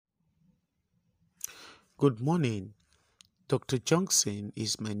Good morning. Dr. Johnson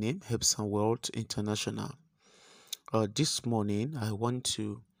is my name, Herbs and World International. This morning, I want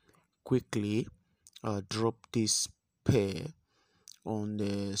to quickly drop this pair on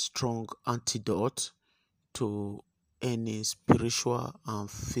the strong antidote to any spiritual and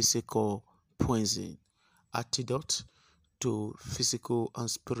physical poison. Antidote to physical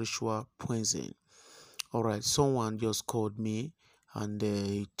and spiritual poison. All right, someone just called me and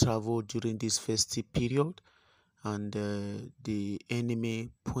he traveled during this festive period, and the enemy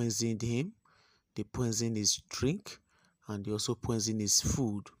poisoned him. They poisoned his drink, and they also poisoned his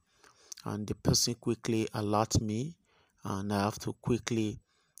food. And the person quickly alerted me, and I have to quickly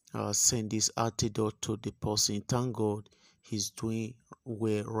send this antidote to the person. Thank God he's doing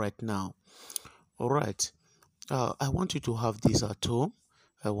well right now. All right, I want you to have this at home.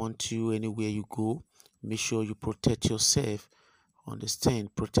 I want you, anywhere you go, make sure you protect yourself.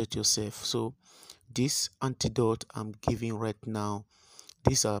 Understand, protect yourself. So this antidote I'm giving right now,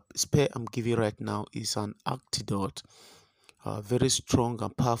 this spare I'm giving right now is an antidote, very strong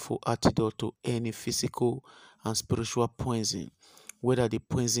and powerful antidote to any physical and spiritual poison, whether the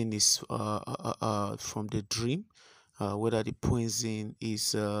poison is from the dream, whether the poison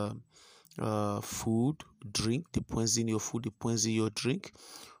is food, drink, the poison your food, the poison your drink,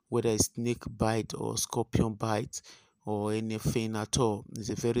 whether it's snake bite or scorpion bite or anything at all. It's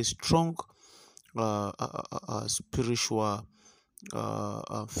a very strong spiritual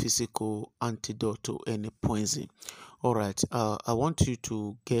physical antidote to any poison. All right, I want you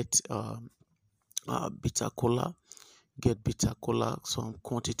to get bitter cola. Get bitter cola, some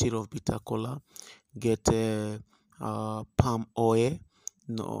quantity of bitter cola. Get palm oil.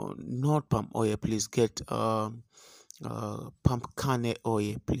 No, not palm oil, please. Get palm kernel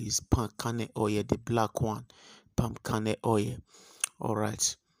oil, please. Palm kernel oil, the black one. Palm kernel oil. All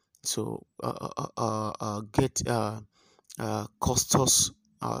right. So get costus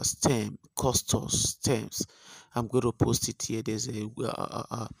stems. I'm going to post it here. There's a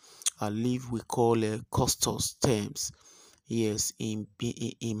leaf we call costus stems. Yes, in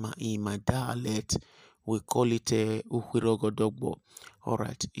my dialect we call it uhurogodogbo. All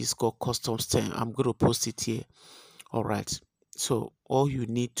right, it's called custom stem. I'm going to post it here. All right, so all you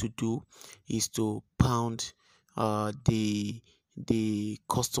need to do is to pound the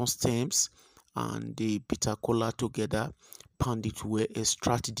custom stems and the bitter cola together, pound it well,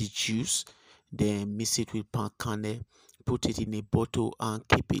 extract the juice, then mix it with palm kernel, put it in a bottle and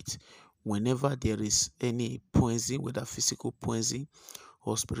keep it. Whenever there is any poison, whether physical poison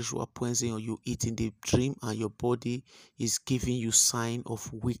or spiritual poison, or you eat in the dream and your body is giving you sign of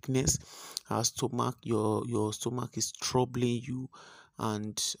weakness, your stomach is troubling you,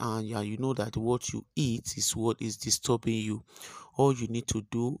 and yeah, you know that what you eat is what is disturbing you. All you need to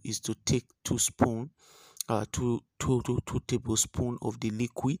do is to take 2 tablespoons of the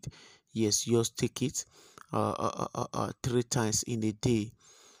liquid. Yes, just take it 3 times in a day.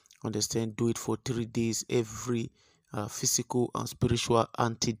 Understand? Do it for 3 days. Every physical and spiritual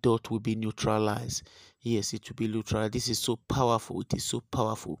antidote will be neutralized. Yes, it will be neutralized. This is so powerful. It is so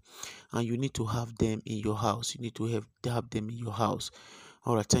powerful, and you need to have them in your house. You need to have them in your house.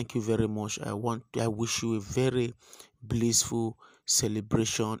 All right, thank you very much. I wish you a very blissful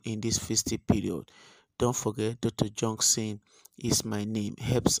celebration in this festive period. Don't forget, Dr. Johnson is my name.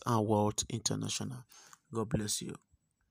 Herbs and World International. God bless you.